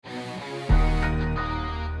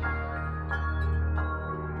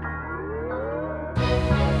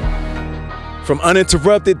From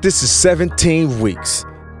Uninterrupted, this is 17 Weeks,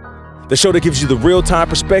 the show that gives you the real-time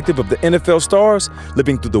perspective of the NFL stars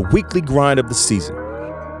living through the weekly grind of the season.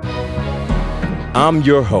 I'm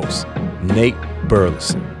your host, Nate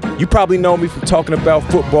Burleson. You probably know me from talking about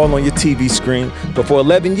football on your TV screen, but for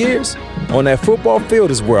 11 years, on that football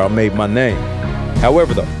field is where I made my name.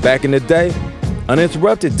 However, though, back in the day,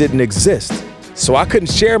 Uninterrupted didn't exist, so I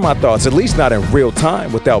couldn't share my thoughts, at least not in real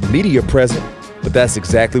time, without media present. But that's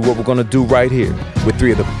exactly what we're going to do right here with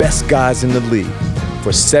three of the best guys in the league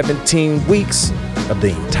for 17 weeks of the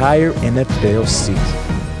entire NFL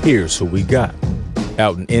season. Here's who we got.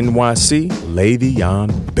 Out in NYC,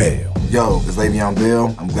 Le'Veon Bell. Yo, it's Le'Veon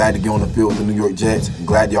Bell. I'm glad to get on the field with the New York Jets. I'm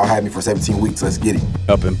glad y'all had me for 17 weeks. Let's get it.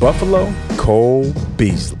 Up in Buffalo, Cole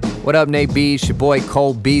Beasley. What up, Nate B? It's your boy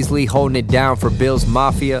Cole Beasley holding it down for Bills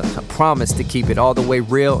Mafia. I promise to keep it all the way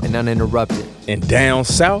real and uninterrupted. And down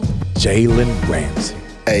south, Jalen Ramsey.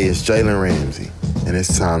 Hey, it's Jalen Ramsey, and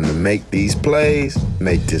it's time to make these plays,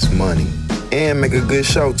 make this money, and make a good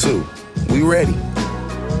show, too. We ready.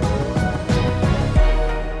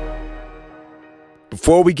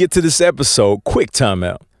 Before we get to this episode, quick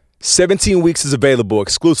timeout. 17 Weeks is available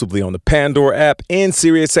exclusively on the Pandora app and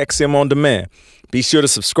SiriusXM On Demand. Be sure to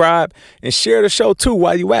subscribe and share the show, too,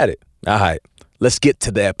 while you at it. All right, let's get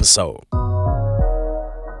to the episode.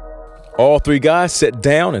 All three guys sat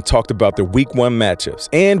down and talked about their Week 1 matchups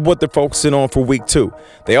and what they're focusing on for Week 2.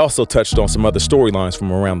 They also touched on some other storylines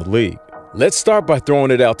from around the league. Let's start by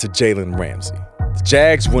throwing it out to Jalen Ramsey. The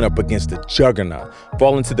Jags went up against the juggernaut,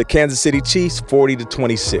 falling to the Kansas City Chiefs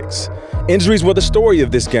 40-26. Injuries were the story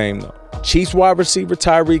of this game, though. Chiefs wide receiver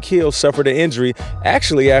Tyreek Hill suffered an injury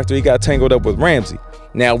actually after he got tangled up with Ramsey.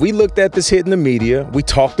 Now, we looked at this hit in the media, we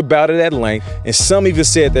talked about it at length, and some even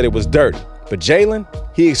said that it was dirty. But Jalen,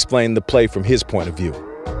 he explained the play from his point of view.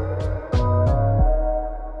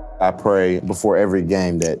 I pray before every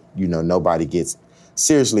game that, nobody gets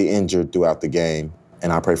seriously injured throughout the game.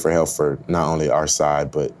 And I pray for health for not only our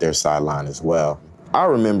side, but their sideline as well. I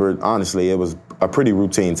remember, honestly, it was a pretty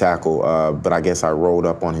routine tackle, but I guess I rolled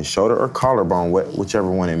up on his shoulder or collarbone,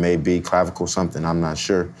 whichever one it may be, clavicle, something, I'm not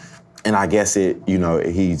sure. And I guess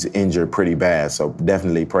he's injured pretty bad, so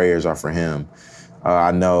definitely prayers are for him.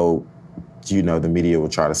 I know, the media will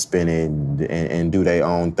try to spin it and do their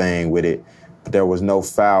own thing with it. But there was no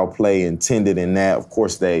foul play intended in that. Of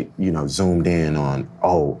course, they, zoomed in on,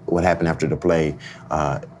 what happened after the play?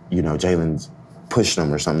 Jalen pushed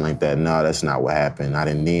him or something like that. No, that's not what happened. I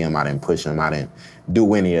didn't knee him. I didn't push him. I didn't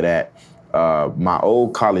do any of that. My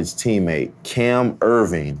old college teammate, Cam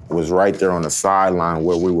Irving, was right there on the sideline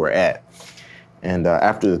where we were at. And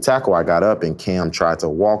after the tackle, I got up and Cam tried to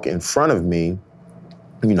walk in front of me,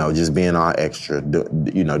 just being all extra,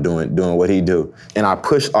 doing what he do. And I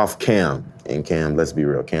pushed off Cam. And Cam, let's be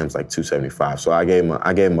real, Cam's like 275. So I gave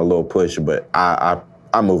him a little push, but I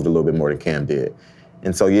moved a little bit more than Cam did.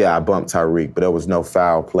 And so, I bumped Tyreek, but there was no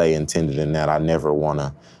foul play intended in that. I never want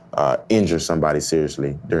to injure somebody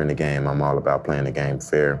seriously during the game. I'm all about playing the game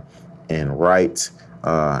fair and right.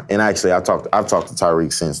 And actually, I've talked to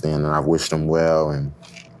Tyreek since then, and I've wished him well. And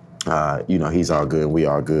he's all good. We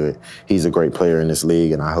all good. He's a great player in this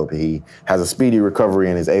league, and I hope he has a speedy recovery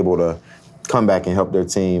and is able to come back and help their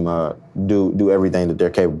team do everything that they're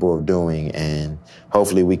capable of doing. And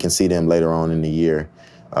hopefully we can see them later on in the year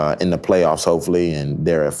in the playoffs, hopefully, and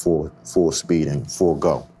they're at full speed and full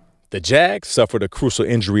go. The Jags suffered a crucial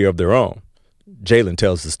injury of their own. Jalen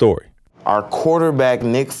tells the story. Our quarterback,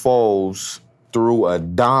 Nick Foles, threw a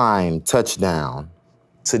dime touchdown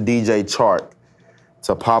to DJ Chark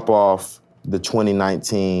to pop off the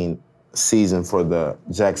 2019 season for the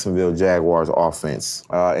Jacksonville Jaguars offense.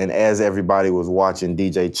 And as everybody was watching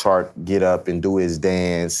DJ Chark get up and do his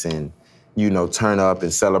dance and, turn up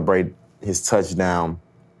and celebrate his touchdown,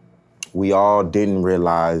 we all didn't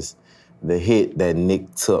realize the hit that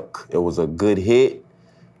Nick took. It was a good hit,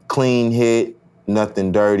 clean hit,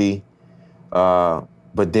 nothing dirty. But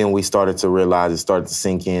then we started to realize, it started to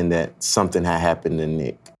sink in that something had happened to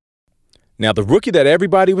Nick. Now, the rookie that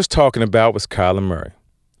everybody was talking about was Kyler Murray.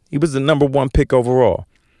 He was the number 1 pick overall.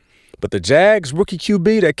 But the Jags rookie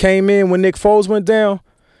QB that came in when Nick Foles went down,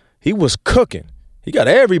 he was cooking. He got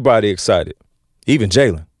everybody excited, even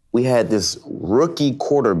Jalen. We had this rookie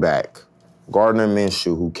quarterback, Gardner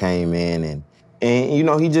Minshew, who came in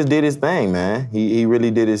and he just did his thing, man. He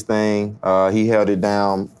really did his thing. He held it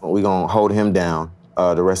down. We're going to hold him down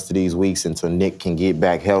the rest of these weeks until Nick can get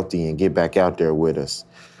back healthy and get back out there with us.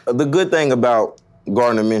 The good thing about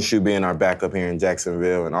Gardner Minshew being our backup here in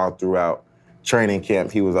Jacksonville and all throughout training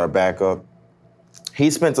camp, he was our backup. He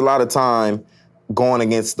spent a lot of time going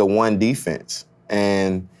against the one defense.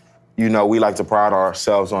 And You know, we like to pride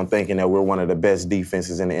ourselves on thinking that we're one of the best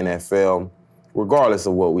defenses in the NFL, regardless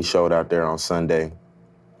of what we showed out there on Sunday.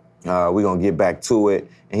 We're going to get back to it.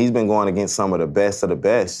 And he's been going against some of the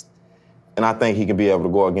best. And I think he can be able to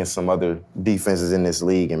go against some other defenses in this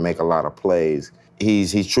league and make a lot of plays.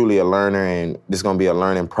 He's truly a learner, and this is going to be a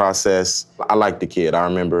learning process. I like the kid. I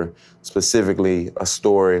remember specifically a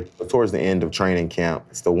story towards the end of training camp.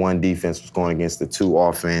 It's the one defense was going against the two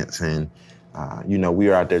offense, and you know, we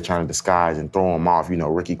were out there trying to disguise and throw him off. You know,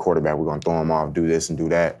 rookie quarterback, we're going to throw him off, do this and do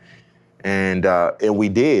that. And we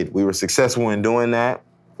did. We were successful in doing that.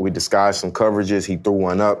 We disguised some coverages. He threw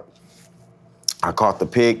one up. I caught the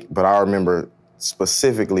pick, but I remember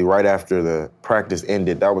specifically right after the practice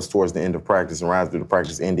ended, that was towards the end of practice, and right after the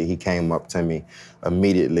practice ended, he came up to me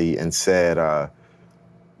immediately and said,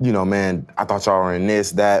 you know, man, I thought y'all were in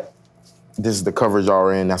this is the coverage y'all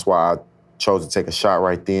were in. That's why I chose to take a shot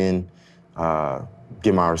right then,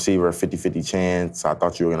 give my receiver a 50-50 chance. I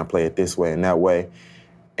thought you were gonna play it this way and that way.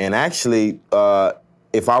 And actually,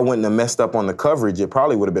 if I wouldn't have messed up on the coverage, it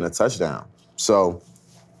probably would have been a touchdown. So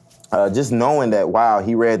just knowing that, wow,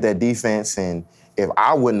 he read that defense, and if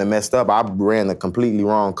I wouldn't have messed up, I ran the completely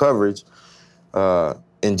wrong coverage,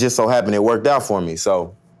 and just so happened it worked out for me.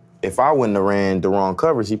 So if I wouldn't have ran the wrong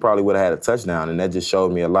coverage, he probably would have had a touchdown, and that just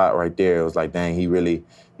showed me a lot right there. It was like, dang, he really,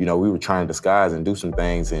 you know, we were trying to disguise and do some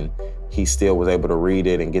things, and he still was able to read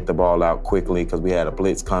it and get the ball out quickly because we had a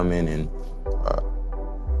blitz coming, and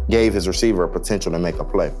gave his receiver a potential to make a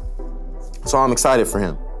play. So I'm excited for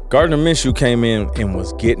him. Gardner Minshew came in and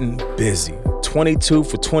was getting busy. 22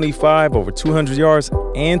 for 25, over 200 yards,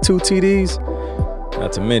 and 2 TDs.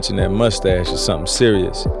 Not to mention that mustache is something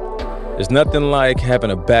serious. There's nothing like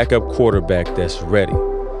having a backup quarterback that's ready.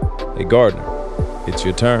 Hey, Gardner, it's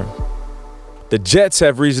your turn. The Jets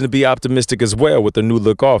have reason to be optimistic as well with their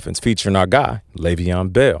new-look offense featuring our guy,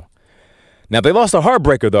 Le'Veon Bell. Now, they lost a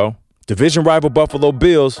heartbreaker, though. Division rival Buffalo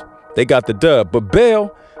Bills, they got the dub. But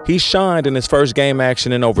Bell, he shined in his first game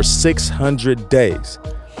action in over 600 days.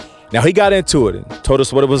 Now, he got into it and told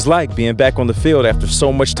us what it was like being back on the field after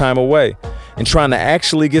so much time away and trying to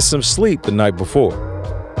actually get some sleep the night before.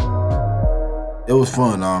 It was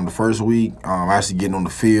fun. The first week, actually getting on the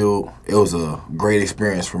field, it was a great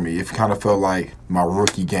experience for me. It kind of felt like my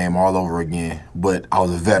rookie game all over again, but I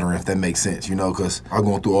was a veteran, if that makes sense, you know, because I was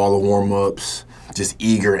going through all the warm-ups, just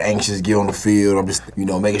eager, anxious to get on the field. I'm just, you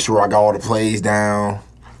know, making sure I got all the plays down.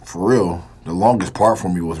 For real, the longest part for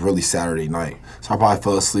me was really Saturday night. So I probably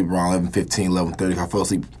fell asleep around 11:15, 11:30. I fell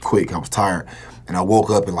asleep quick. I was tired. And I woke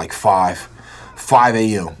up at like 5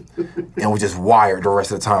 a.m. and was just wired the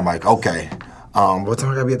rest of the time. Like, okay, what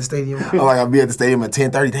time I gotta be at the stadium? I'm like, I'll be at the stadium at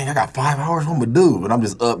 10:30. Dang, I got 5 hours. What I'm gonna do? But I'm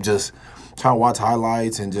just up, just trying to watch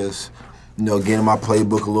highlights and just, you know, get in my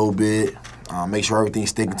playbook a little bit. Make sure everything's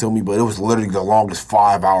sticking to me, but it was literally the longest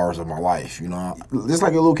 5 hours of my life, you know. Just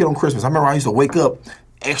like a little kid on Christmas. I remember I used to wake up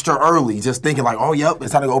extra early just thinking like, oh, yep,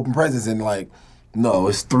 it's time to go open presents, and like, no,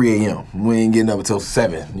 it's 3 a.m. We ain't getting up until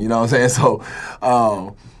 7, you know what I'm saying? So,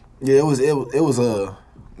 yeah, it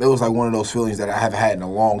was like one of those feelings that I haven't had in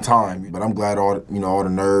a long time, but I'm glad all the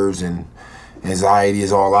nerves and anxiety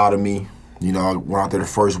is all out of me. You know, I went out there the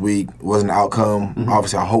first week. It wasn't the outcome,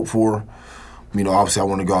 obviously, I hoped for. You know, obviously I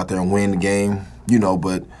want to go out there and win the game, you know,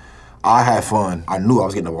 but I had fun. I knew I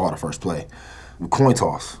was getting the ball the first play. Coin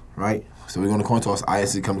toss, right? So we're going to coin toss. I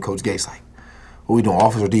instantly come to Coach Gates like, what we doing,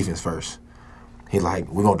 offense or defense first? He like,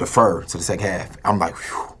 we're going to defer to the second half. I'm like,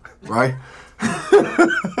 whew, right?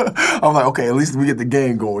 I'm like, okay, at least we get the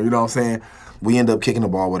game going, you know what I'm saying? We end up kicking the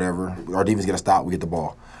ball, whatever. Our defense get a stop, we get the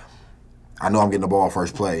ball. I know I'm getting the ball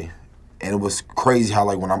first play. And it was crazy how,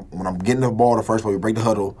 like, when I'm getting the ball the first play, we break the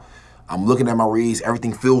huddle, I'm looking at my reads,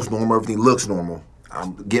 everything feels normal, everything looks normal.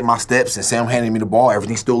 I'm getting my steps, and Sam handing me the ball,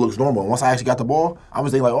 everything still looks normal. And once I actually got the ball, I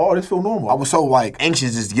was thinking like, oh, this feels normal. I was so like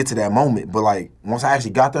anxious just to get to that moment, but like once I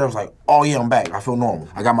actually got there, I was like, oh yeah, I'm back. I feel normal.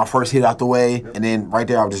 I got my first hit out the way, and then right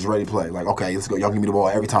there I was just ready to play. Like, okay, let's go. Y'all give me the ball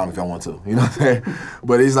every time if y'all want to. You know what I'm saying?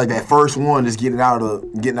 But it's like that first one, just getting out of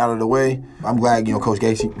the way. I'm glad, you know, Coach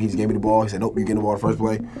Gates, he just gave me the ball. He said, nope, you getting the ball the first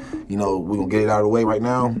play. You know, we're gonna get it out of the way right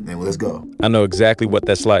now, and let's go. I know exactly what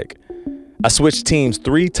that's like. I switched teams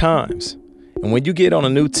 3 times. And when you get on a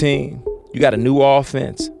new team, you got a new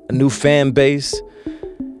offense, a new fan base,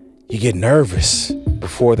 you get nervous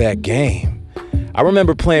before that game. I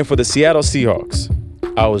remember playing for the Seattle Seahawks.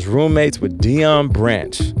 I was roommates with Deion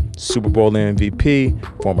Branch, Super Bowl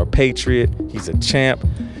MVP, former Patriot. He's a champ.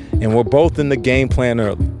 And we're both in the game plan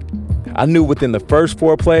early. I knew within the first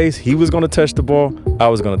 4 plays, he was going to touch the ball, I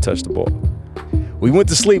was going to touch the ball. We went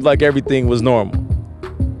to sleep like everything was normal.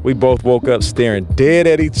 We both woke up staring dead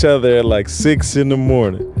at each other at like 6 in the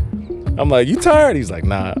morning. I'm like, you tired? He's like,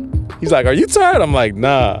 nah. He's like, are you tired? I'm like,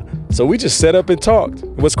 nah. So we just sat up and talked.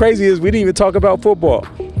 What's crazy is we didn't even talk about football.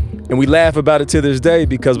 And we laugh about it to this day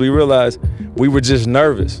because we realized we were just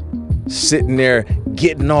nervous, sitting there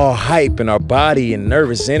getting all hype and our body and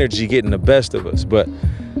nervous energy getting the best of us. But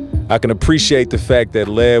I can appreciate the fact that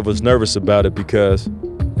Lev was nervous about it because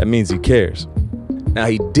that means he cares. Now,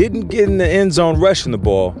 he didn't get in the end zone rushing the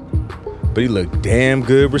ball, but he looked damn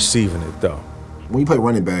good receiving it, though. When you play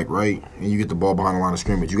running back, right, and you get the ball behind the line of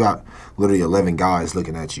scrimmage, you got literally 11 guys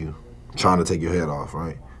looking at you, trying to take your head off,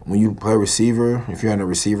 right? When you play receiver, if you're in a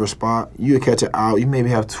receiver spot, you catch it out, you maybe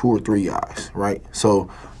have 2 or 3 guys, right? So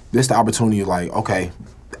this the opportunity, like, okay,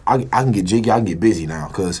 I can get jiggy, I can get busy now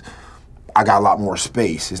because I got a lot more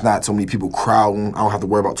space. It's not so many people crowding. I don't have to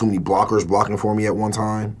worry about too many blockers blocking for me at one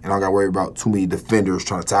time, and I don't got to worry about too many defenders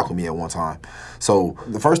trying to tackle me at one time. So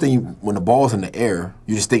the first thing, when the ball's in the air,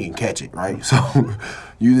 you just think and catch it, right? So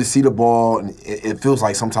you just see the ball, and it feels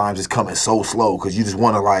like sometimes it's coming so slow because you just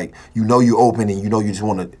want to, like, you open and you just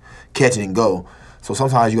want to catch it and go. So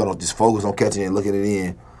sometimes you got to just focus on catching it and looking it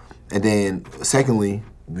in. And then secondly,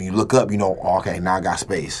 when you look up, oh, okay, now I got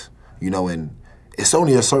space, and it's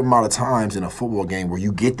only a certain amount of times in a football game where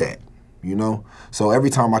you get that, So every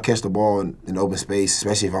time I catch the ball in open space,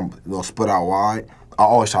 especially if I'm split out wide, I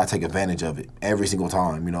always try to take advantage of it every single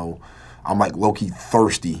time. I'm like low-key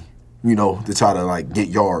thirsty, to try to like get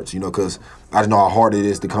yards, because I just know how hard it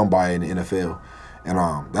is to come by in the NFL,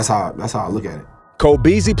 and that's how I look at it. Cole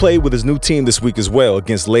Beasley played with his new team this week as well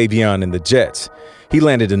against Le'Veon and the Jets. He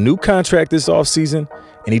landed a new contract this offseason,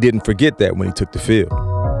 and he didn't forget that when he took the field.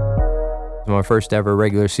 My first ever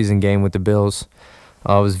regular season game with the Bills.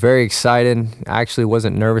 I was very excited. I actually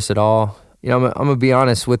wasn't nervous at all. I'm gonna be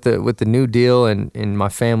honest, with the new deal and my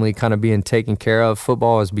family kind of being taken care of,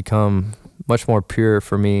 football has become much more pure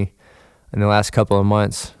for me in the last couple of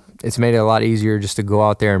months. It's made it a lot easier just to go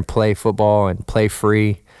out there and play football and play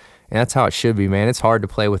free. And that's how it should be, man. It's hard to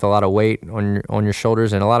play with a lot of weight on your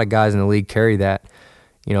shoulders, and a lot of guys in the league carry that.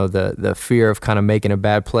 The fear of kind of making a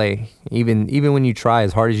bad play. Even when you try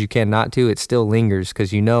as hard as you can not to, it still lingers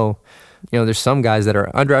because there's some guys that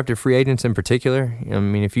are undrafted free agents in particular. I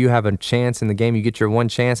mean, if you have a chance in the game, you get your one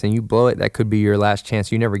chance and you blow it, that could be your last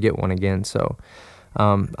chance. You never get one again. So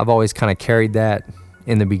I've always kind of carried that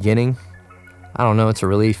in the beginning. I don't know. It's a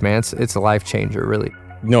relief, man. It's a life changer, really.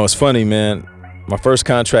 It's funny, man. My first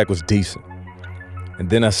contract was decent. And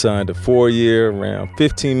then I signed a 4-year, around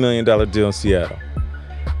 $15 million deal in Seattle.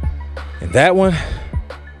 And that one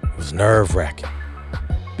was nerve-wracking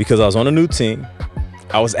because I was on a new team.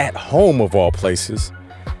 I was at home, of all places,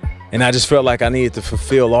 and I just felt like I needed to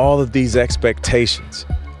fulfill all of these expectations.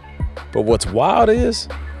 But what's wild is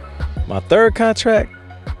my third contract,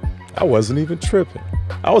 I wasn't even tripping.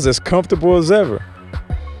 I was as comfortable as ever.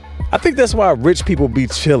 I think that's why rich people be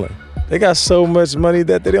chilling. They got so much money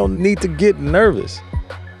that they don't need to get nervous.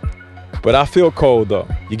 But I feel cold, though.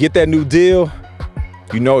 You get that new deal,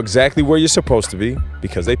 you know exactly where you're supposed to be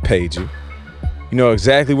because they paid you. You know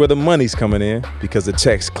exactly where the money's coming in because the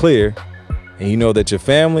check's clear. And you know that your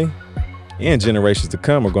family and generations to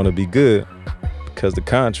come are going to be good because the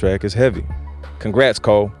contract is heavy. Congrats,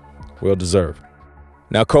 Cole. Well deserved.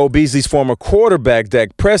 Now, Cole Beasley's former quarterback,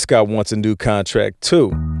 Dak Prescott, wants a new contract,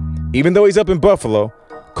 too. Even though he's up in Buffalo,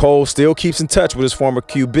 Cole still keeps in touch with his former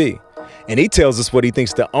QB. And he tells us what he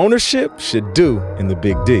thinks the ownership should do in the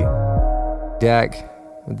Big D. Dak,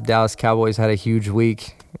 the Dallas Cowboys, had a huge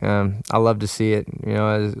week. I love to see it.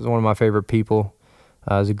 He's one of my favorite people.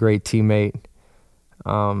 He's a great teammate.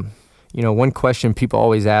 One question people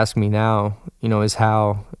always ask me now, is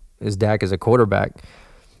how is Dak as a quarterback?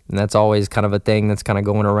 And that's always kind of a thing that's kind of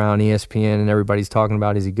going around ESPN and everybody's talking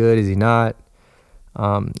about, is he good, is he not?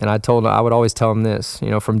 And I would always tell him this,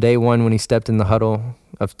 from day one when he stepped in the huddle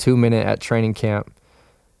of 2-minute at training camp,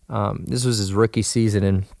 this was his rookie season,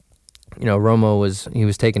 and Romo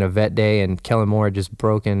was taking a vet day, and Kellen Moore had just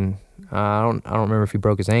broken. I don't remember if he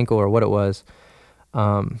broke his ankle or what it was,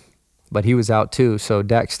 but he was out too. So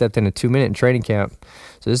Dak stepped in a 2-minute in training camp.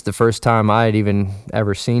 So this is the first time I had even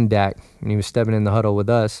ever seen Dak, and he was stepping in the huddle with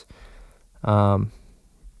us. And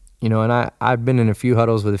I've been in a few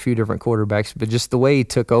huddles with a few different quarterbacks, but just the way he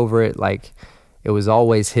took over it, like it was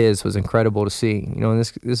always his, was incredible to see. And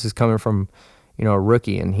this is coming from a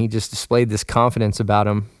rookie, and he just displayed this confidence about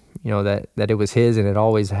him. That it was his and it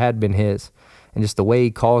always had been his. And just the way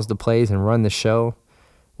he calls the plays and run the show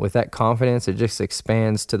with that confidence, it just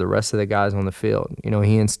expands to the rest of the guys on the field.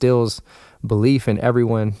 He instills belief in every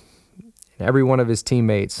one of his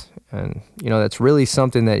teammates. And, that's really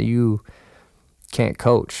something that you can't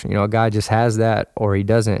coach. A guy just has that or he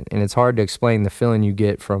doesn't. And it's hard to explain the feeling you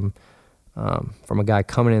get from from a guy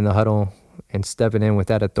coming in the huddle and stepping in with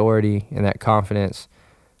that authority and that confidence,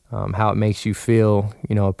 how it makes you feel,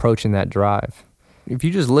 approaching that drive. If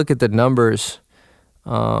you just look at the numbers,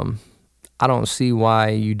 I don't see why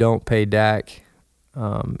you don't pay Dak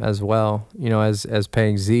as well, as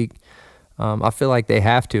paying Zeke. I feel like they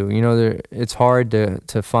have to. It's hard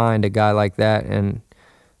to find a guy like that, and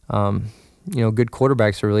good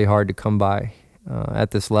quarterbacks are really hard to come by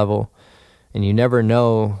at this level. And you never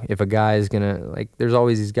know if a guy is going to, there's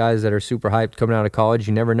always these guys that are super hyped coming out of college.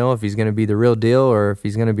 You never know if he's going to be the real deal or if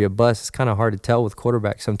he's going to be a bust. It's kind of hard to tell with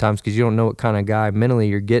quarterbacks sometimes because you don't know what kind of guy mentally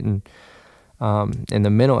you're getting. And the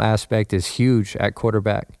mental aspect is huge at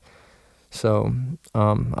quarterback. So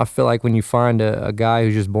I feel like when you find a guy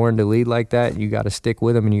who's just born to lead like that, you got to stick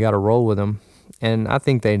with him and you got to roll with him. And I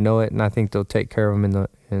think they know it, and I think they'll take care of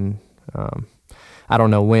him I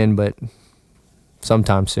don't know when, but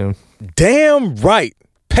sometime soon. Damn right.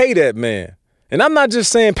 Pay that man. And I'm not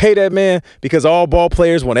just saying pay that man because all ball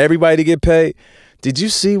players want everybody to get paid. Did you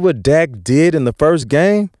see what Dak did in the first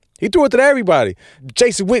game? He threw it to everybody.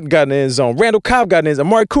 Jason Witten got in the end zone. Randall Cobb got in the end zone.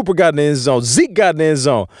 Amari Cooper got in the end zone. Zeke got in the end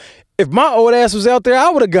zone. If my old ass was out there, I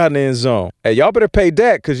would have gotten in the end zone. Hey, y'all better pay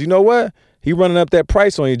Dak because you know what? He running up that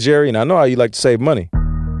price on you, Jerry, and I know how you like to save money.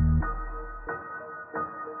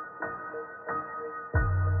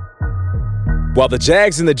 While the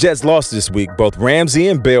Jags and the Jets lost this week, both Ramsey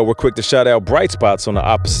and Bell were quick to shout out bright spots on the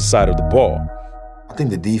opposite side of the ball. I think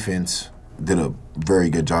the defense did a very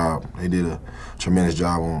good job. They did a tremendous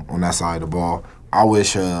job on that side of the ball. I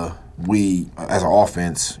wish we, as an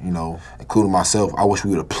offense, including myself, I wish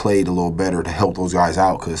we would have played a little better to help those guys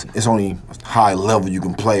out because it's only high level you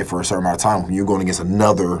can play for a certain amount of time when you're going against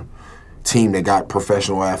another team that got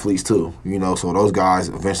professional athletes too, so those guys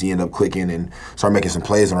eventually end up clicking and start making some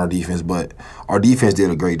plays on our defense. But our defense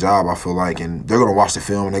did a great job, I feel like, and they're going to watch the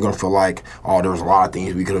film and they're going to feel like, there was a lot of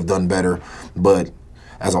things we could have done better. But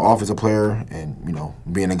as an offensive player and,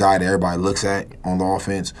 being a guy that everybody looks at on the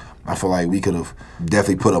offense, I feel like we could have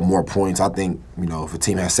definitely put up more points. I think, if a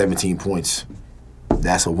team has 17 points,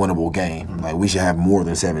 that's a winnable game. We should have more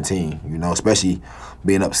than 17, especially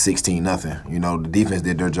being up 16-0. The defense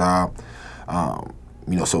did their job.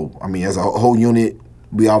 So, as a whole unit,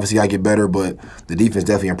 we obviously got to get better, but the defense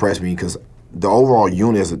definitely impressed me because the overall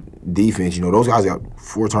unit as a defense, those guys got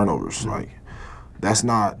 4 turnovers. That's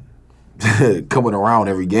not coming around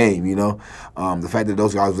every game, The fact that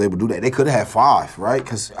those guys was able to do that, they could have had 5, right?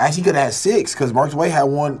 Because actually could have had 6 because Marcus Wade had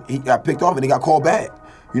one, he got picked off and he got called back.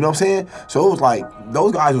 You know what I'm saying? So it was like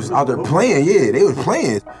those guys was out there playing. Yeah, they was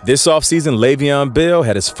playing. This offseason, Le'Veon Bell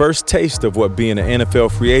had his first taste of what being an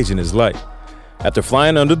NFL free agent is like. After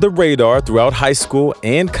flying under the radar throughout high school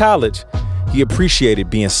and college, he appreciated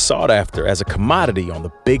being sought after as a commodity on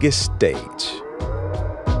the biggest stage.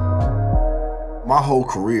 My whole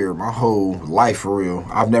career, my whole life for real,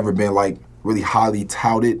 I've never been really highly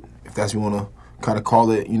touted, if that's what you want to kind of call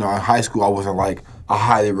it. In high school, I wasn't a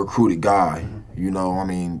highly recruited guy. You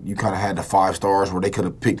kind of had the 5 stars where they could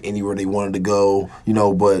have picked anywhere they wanted to go,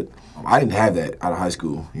 but I didn't have that out of high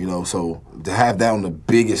school, So to have that on the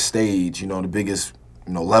biggest stage, the biggest,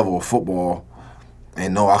 level of football,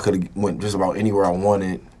 and I could have went just about anywhere I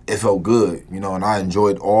wanted, it felt good, and I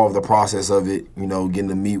enjoyed all of the process of it, getting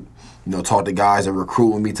to meet, talk to guys that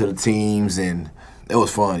recruiting me to the teams, and it was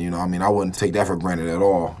fun, I wouldn't take that for granted at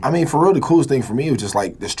all. For real, the coolest thing for me was just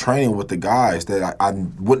this training with the guys that I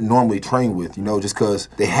wouldn't normally train with, just because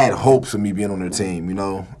they had hopes of me being on their team,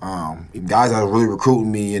 Guys that were really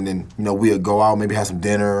recruiting me, and then, we would go out, maybe have some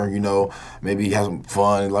dinner, maybe have some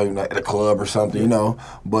fun, at a club or something,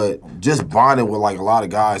 But just bonding with, a lot of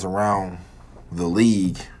guys around the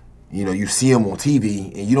league, you see them on TV,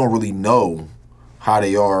 and you don't really know how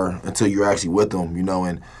they are until you're actually with them,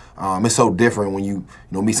 and it's so different when you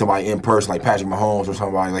meet somebody in person like Patrick Mahomes or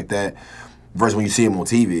somebody like that versus when you see him on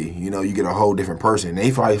TV. You get a whole different person. And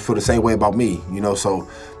they probably feel the same way about me. So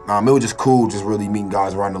it was just cool just really meeting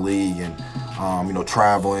guys around the league and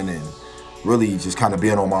traveling and really just kind of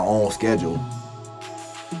being on my own schedule.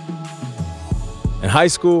 In high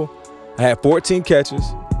school, I had 14 catches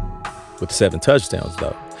with 7 touchdowns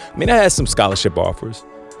though. I had some scholarship offers,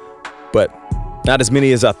 but not as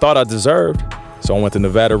many as I thought I deserved. So I went to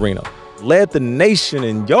Nevada Reno, led the nation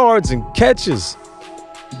in yards and catches,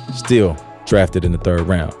 still drafted in the 3rd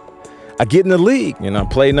round. I get in the league, and I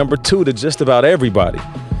play number 2 to just about everybody.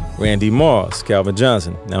 Randy Moss, Calvin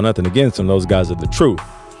Johnson. Now, nothing against them, those guys are the truth.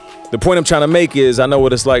 The point I'm trying to make is I know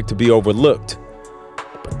what it's like to be overlooked,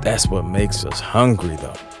 but that's what makes us hungry,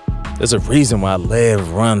 though. There's a reason why Lev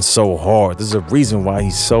runs so hard. There's a reason why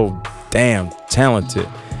he's so damn talented.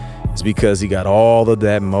 It's It's because he got all of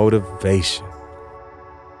that motivation.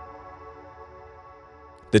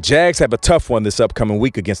 The Jags have a tough one this upcoming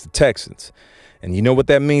week against the Texans. And you know what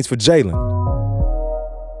that means for Jalen?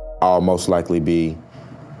 I'll most likely be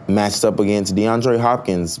matched up against DeAndre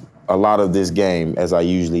Hopkins a lot of this game, as I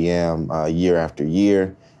usually am year after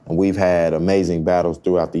year. And we've had amazing battles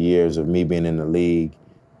throughout the years of me being in the league.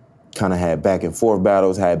 Kind of had back and forth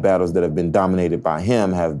battles, had battles that have been dominated by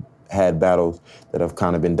him, have had battles that have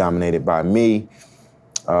kind of been dominated by me.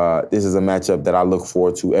 This is a matchup that I look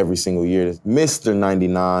forward to every single year. Mr.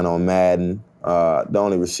 99 on Madden, the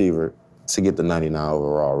only receiver to get the 99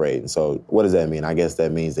 overall rating. So what does that mean? I guess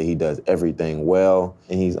that means that he does everything well,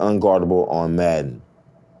 and he's unguardable on Madden.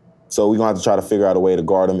 So we're going to have to try to figure out a way to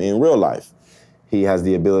guard him in real life. He has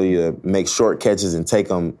the ability to make short catches and take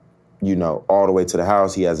them, all the way to the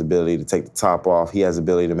house. He has the ability to take the top off. He has the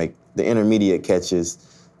ability to make the intermediate catches,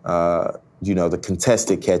 the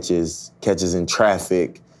contested catches in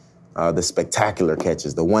traffic, the spectacular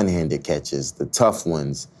catches, the one-handed catches, the tough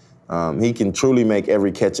ones. He can truly make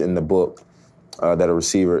every catch in the book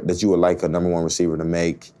that you would like a number one receiver to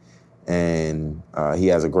make. And he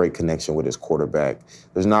has a great connection with his quarterback.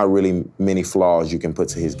 There's not really many flaws you can put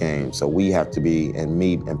to his game. So we have to be, and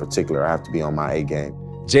me in particular, I have to be on my A game.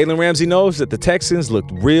 Jalen Ramsey knows that the Texans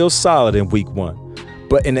looked real solid in week 1.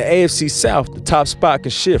 But in the AFC South, the top spot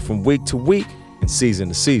can shift from week to week and season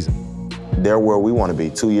to season. They're where we want to be.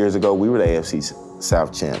 2 years ago, we were the AFC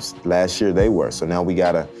South champs. Last year, they were. So now we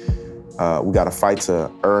gotta fight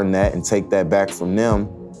to earn that and take that back from them.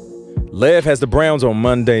 Lev has the Browns on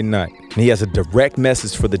Monday night, and he has a direct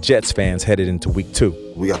message for the Jets fans headed into week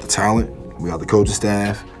 2. We got the talent, we got the coaching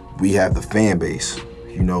staff, we have the fan base,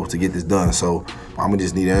 to get this done. So I'm gonna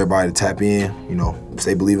just need everybody to tap in, if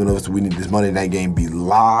they believe in us. We need this Monday night game be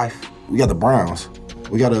live. We got the Browns.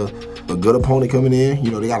 We got a good opponent coming in.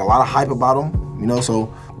 They got a lot of hype about them,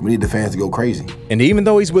 so we need the fans to go crazy. And even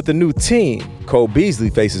though he's with a new team, Cole Beasley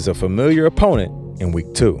faces a familiar opponent in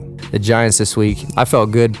week 2. The Giants this week. I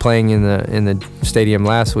felt good playing in the stadium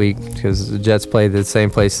last week because the Jets play the same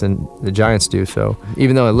place than the Giants do. So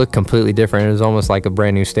even though it looked completely different, it was almost like a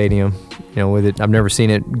brand new stadium. With it, I've never seen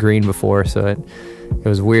it green before, so it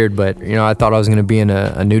was weird. But I thought I was going to be in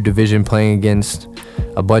a new division playing against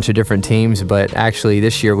a bunch of different teams. But actually,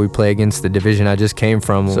 this year we play against the division I just came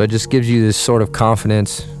from. So it just gives you this sort of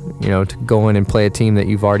confidence, to go in and play a team that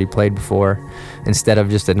you've already played before, instead of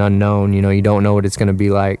just an unknown. You don't know what it's going to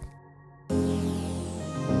be like.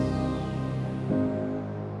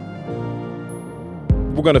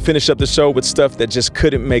 We're going to finish up the show with stuff that just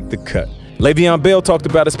couldn't make the cut. Le'Veon Bell talked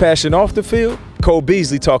about his passion off the field, Cole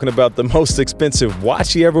Beasley talking about the most expensive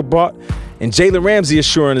watch he ever bought, and Jalen Ramsey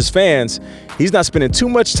assuring his fans he's not spending too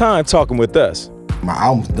much time talking with us. My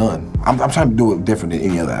album's done. I'm trying to do it different than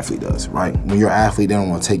any other athlete does, right? When you're an athlete, they don't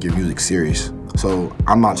want to take your music serious. So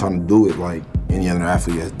I'm not trying to do it like any other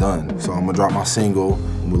athlete has done. So I'm going to drop my single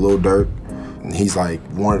with Lil Durk, and he's like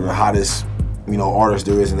one of the hottest, artists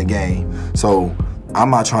there is in the game. So I'm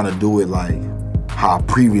not trying to do it like how I've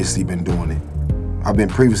previously been doing it. I've been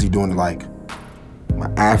previously doing it like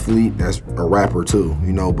my athlete that's a rapper too,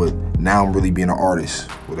 but now I'm really being an artist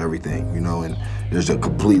with everything, and there's a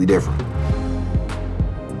completely different.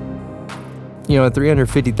 A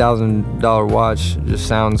 $350,000 watch just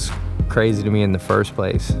sounds crazy to me in the first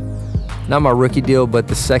place. Not my rookie deal, but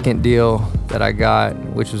the second deal that I got,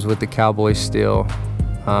 which was with the Cowboys still.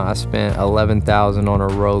 I spent $11,000 on a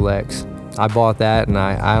Rolex. I bought that, and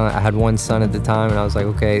I had one son at the time, and I was like,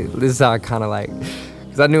 okay, this is how I kind of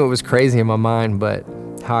because I knew it was crazy in my mind, but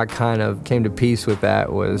how I kind of came to peace with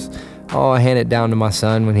that was, I hand it down to my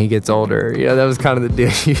son when he gets older. That was kind of the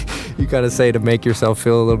deal you kind of say to make yourself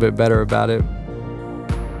feel a little bit better about it.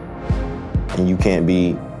 And you can't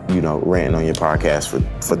be, ranting on your podcast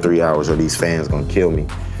for 3 hours, or these fans gonna kill me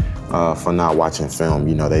for not watching film.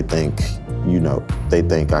 They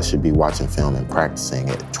think I should be watching film and practicing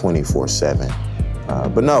it 24/7.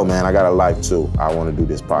 But no, man, I got a life too. I want to do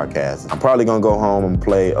this podcast. I'm probably gonna go home and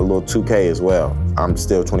play a little 2K as well. I'm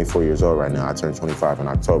still 24 years old right now. I turned 25 in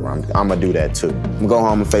October. I'm gonna do that too. I'm gonna go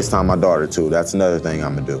home and FaceTime my daughter too. That's another thing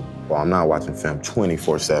I'm gonna do. Well, I'm not watching film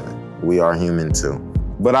 24/7. We are human too.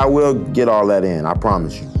 But I will get all that in, I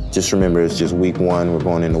promise you. Just remember, it's just week 1. We're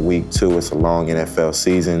going into week 2. It's a long NFL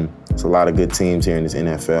season. It's a lot of good teams here in this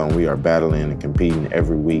NFL, and we are battling and competing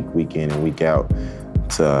every week, week in and week out,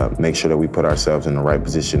 to make sure that we put ourselves in the right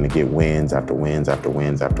position to get wins after wins after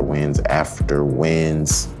wins after wins after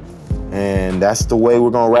wins. And that's the way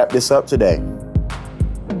we're gonna wrap this up today.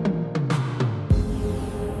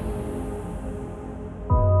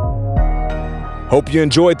 Hope you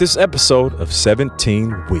enjoyed this episode of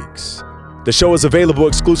 17 Weeks. The show is available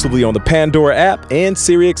exclusively on the Pandora app and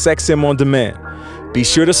SiriusXM On Demand. Be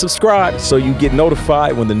sure to subscribe so you get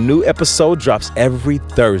notified when the new episode drops every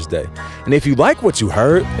Thursday. And if you like what you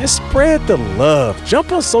heard, then spread the love.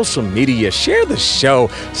 Jump on social media, share the show,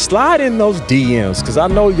 slide in those DMs, because I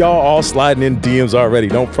know y'all all sliding in DMs already.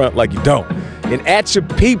 Don't front like you don't. And at your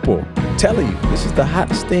people, I'm telling you, this is the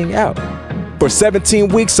hottest thing out. For 17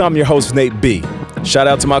 Weeks, I'm your host, Nate B. Shout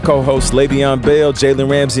out to my co-hosts, Le'Veon Bell, Jalen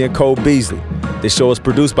Ramsey, and Cole Beasley. This show is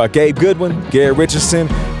produced by Gabe Goodwin, Gary Richardson,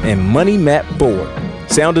 and Money Matt Ford.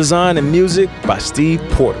 Sound design and music by Steve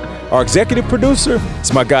Porter. Our executive producer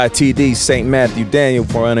is my guy TD St. Matthew Daniel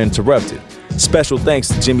for Uninterrupted. Special thanks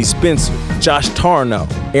to Jimmy Spencer, Josh Tarnow,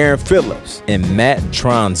 Aaron Phillips, and Matt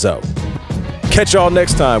Tronzo. Catch y'all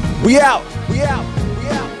next time. We out! We out!